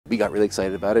we got really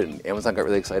excited about it, and Amazon got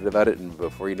really excited about it, and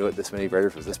before you knew it, this many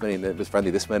writers was this many, and then it was finally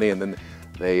this many, and then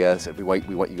they said, we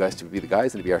want you guys to be the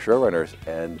guys and to be our showrunners,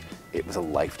 and it was a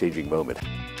life-changing moment.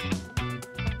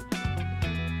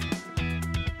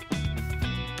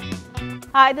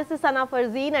 Hi, this is Sana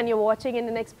Farzeen and you're watching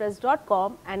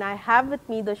IndianExpress.com, and I have with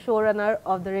me the showrunner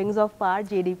of The Rings of Power,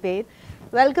 J.D. Payne.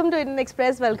 Welcome to Indian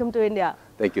Express, welcome to India.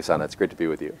 Thank you, Sana. It's great to be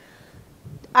with you.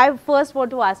 I first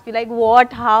want to ask you, like,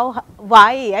 what, how,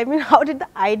 why? I mean, how did the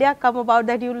idea come about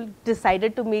that you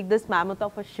decided to make this mammoth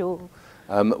of a show?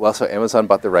 Well, so Amazon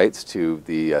bought the rights to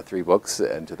the 3 books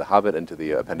and to The Hobbit and to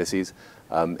the appendices,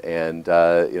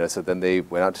 so then they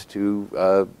went out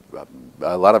to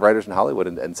a lot of writers in Hollywood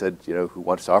and said, who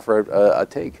wants to offer a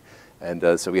take?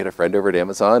 And so we had a friend over at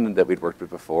Amazon that we'd worked with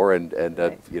before, and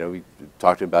right. we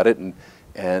talked to him about it,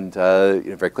 and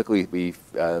very quickly we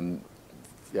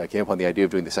came upon the idea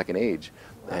of doing the second age.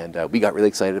 And we got really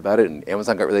excited about it, and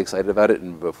Amazon got really excited about it,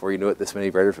 and before you knew it, this many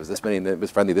writers was this many, and then it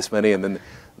was finally this many, and then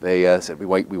they said, we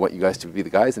want you guys to be the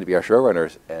guys and to be our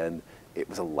showrunners, and it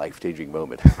was a life-changing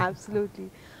moment. Absolutely.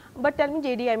 But tell me,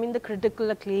 JD, I mean, the critical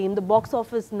acclaim, the box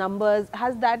office numbers,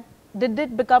 did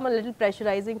it become a little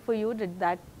pressurizing for you? Did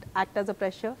that act as a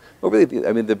pressure? Well, really,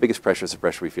 I mean, the biggest pressure is the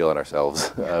pressure we feel on ourselves,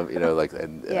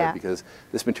 because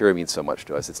this material means so much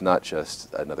to us. It's not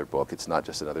just another book. It's not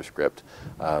just another script.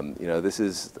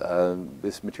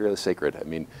 This material is sacred. I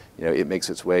mean, it makes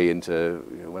its way into,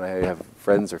 when I have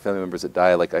friends or family members that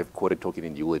die, like I've quoted Tolkien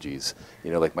in eulogies.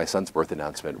 Like my son's birth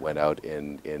announcement went out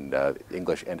in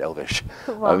English and Elvish.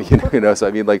 Wow. So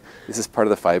I mean, like, this is part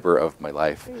of the fiber of my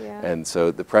life. Yeah. And so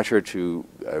the pressure to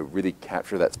really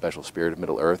capture that special spirit of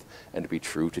Middle Earth and to be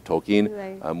true to Tolkien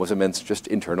right. was immense just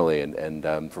internally and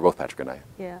for both Patrick and I.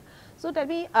 Yeah. So tell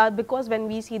me, because when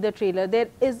we see the trailer, there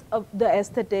is the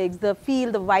aesthetics, the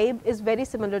feel, the vibe is very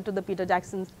similar to the Peter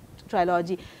Jackson's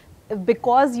trilogy.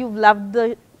 Because you've loved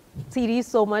the series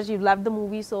so much, you've loved the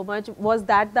movie so much, was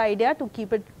that the idea to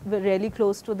keep it really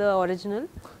close to the original?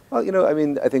 Well, I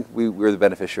mean, I think we were the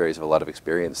beneficiaries of a lot of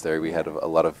experience there. We had a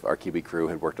lot of our Kiwi crew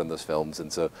had worked on those films,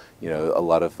 and so, a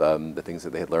lot of the things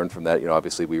that they had learned from that,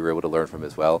 obviously we were able to learn from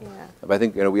as well. Yeah. But I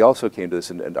think, we also came to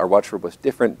this, and our watchword was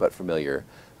different but familiar.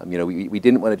 We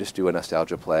didn't want to just do a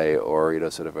nostalgia play or,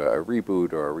 sort of a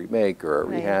reboot or a remake or a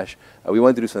right. rehash. We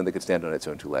wanted to do something that could stand on its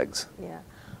own 2 legs. Yeah.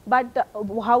 But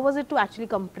how was it to actually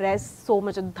compress so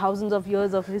much, thousands of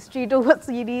years of history to a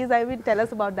series? I mean, tell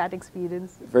us about that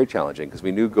experience. Very challenging, because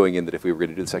we knew going in that if we were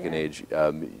going to do the second age,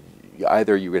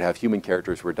 either you would have human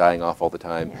characters who were dying off all the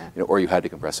time, or you had to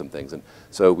compress some things. And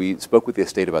so we spoke with the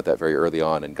estate about that very early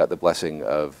on and got the blessing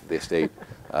of the estate.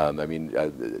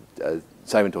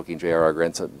 Simon Tolkien, J.R.R.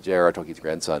 Tolkien's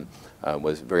grandson,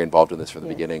 was very involved in this from the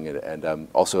beginning, and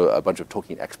also a bunch of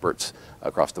Tolkien experts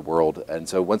across the world. And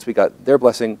so once we got their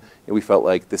blessing, we felt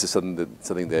like this is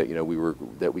something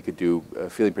that we could do,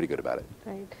 feeling pretty good about it.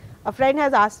 Right. A friend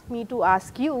has asked me to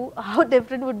ask you how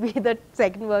different would be the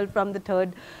second world from the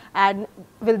third, and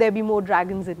will there be more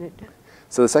dragons in it?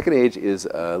 So the second age is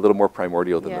a little more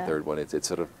primordial than the Yeah. third one. It's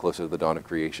sort of closer to the dawn of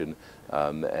creation.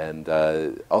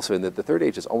 Also in the third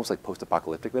age is almost like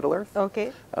post-apocalyptic Middle Earth.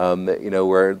 Okay.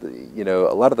 Where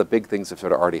a lot of the big things have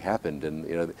sort of already happened,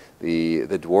 and the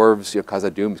dwarves,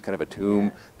 Khazad-dûm is kind of a tomb.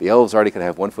 Yeah. The elves already kind of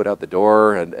have one foot out the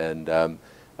door,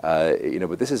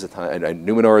 but this is a time, and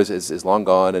Numenor is long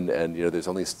gone, and there's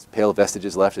only pale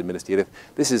vestiges left in Minas Tirith.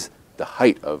 This is the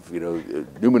height of,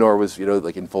 Numenor was,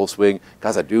 like in full swing.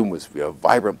 Khazad-dûm was, a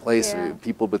vibrant place,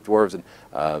 peopled with dwarves, and,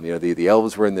 the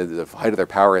elves were in the height of their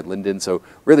power at Lindon. So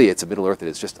really, it's a Middle Earth that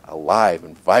is just alive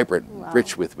and vibrant, and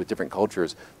rich with different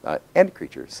cultures and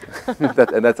creatures.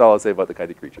 And that's all I'll say about the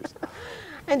kind of creatures.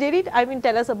 And JD, I mean,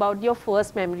 tell us about your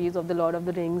first memories of The Lord of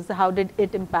the Rings. How did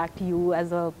it impact you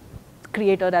as a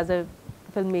creator, as a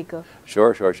filmmaker?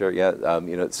 Sure, yeah.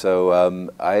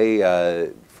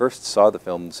 I first saw the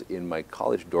films in my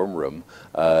college dorm room,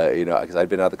 because I'd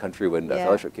been out of the country when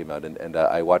Fellowship came out, and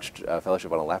I watched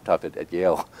Fellowship on a laptop at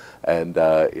Yale, and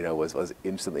was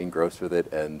instantly engrossed with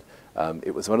it, and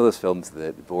it was one of those films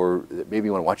that made me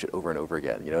want to watch it over and over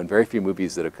again. And very few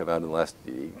movies that have come out in the last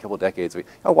couple of decades,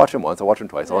 I'll watch them once, I'll watch them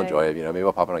twice, I'll enjoy it, maybe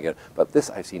I'll pop it on again. But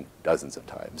this I've seen dozens of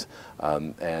times,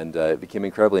 and it became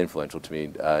incredibly influential to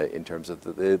me in terms of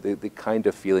the kind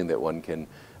of feeling that one can.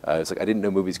 It's like I didn't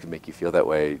know movies could make you feel that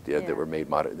way that were made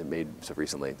so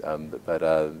recently, but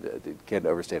can't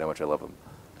overstate how much I love them.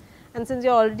 And since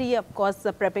you're already, of course,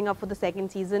 prepping up for the second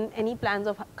season, any plans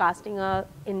of casting an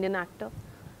Indian actor?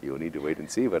 You'll need to wait and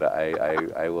see, but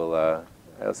I will.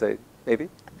 I'll say maybe.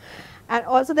 And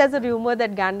also, there's a rumor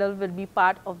that Gandalf will be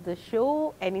part of the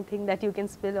show. Anything that you can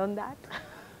spill on that?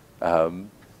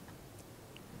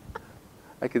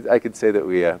 I could say that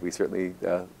we certainly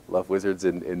love wizards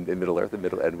in Middle Earth,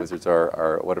 and wizards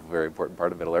are what a very important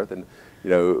part of Middle Earth, and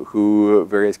who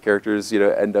various characters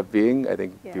end up being. I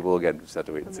think people again just have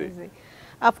to wait and see.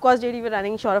 Of course, JD, we're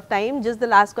running short of time. Just the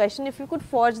last question: if you could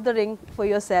forge the ring for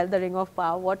yourself, the ring of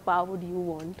power, what power would you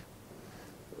want?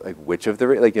 Like which of the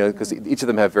because each of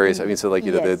them have various. I mean, so like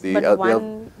so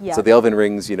the elven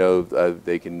rings,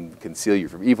 they can conceal you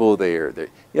from evil. I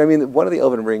mean, one of the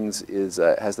elven rings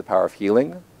has the power of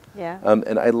healing. Yeah.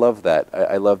 And I love that.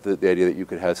 I love the idea that you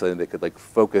could have something that could like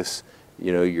focus,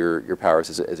 your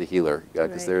powers as a healer.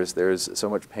 Because there's so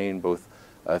much pain, both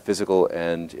physical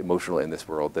and emotional, in this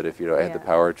world. That if I had the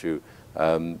power to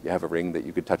have a ring that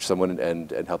you could touch someone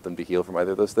and help them to heal from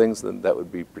either of those things, then that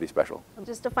would be pretty special.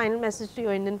 Just a final message to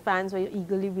your Indian fans who are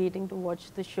eagerly waiting to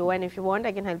watch the show, and if you want,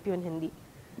 I can help you in Hindi.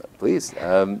 Please.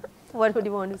 What would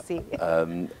you want to say?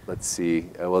 Let's see.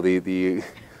 Well, the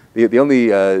only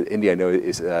Hindi I know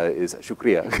is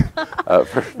shukriya.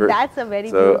 That's a very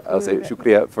so beautiful. I'll say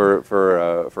shukriya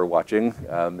for watching,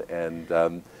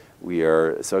 and we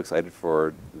are so excited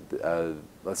for.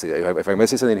 Let's see. If I'm going to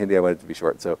say something in Hindi, I want it to be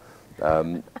short. So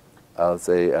I'll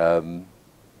say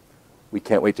we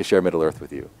can't wait to share Middle Earth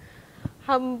with you.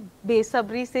 हम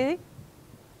बेसब्री से.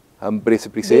 हम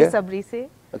बेसब्री से. बेसब्री से.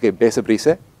 Okay, बेसब्री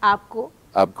से.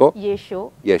 आपको ये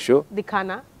शो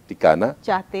दिखाना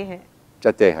चाहते हैं.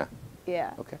 Yeah.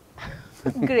 Yeah. Okay.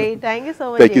 Great. Thank you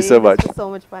so much. Thank you so much. This was so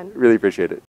much fun. Really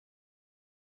appreciate it.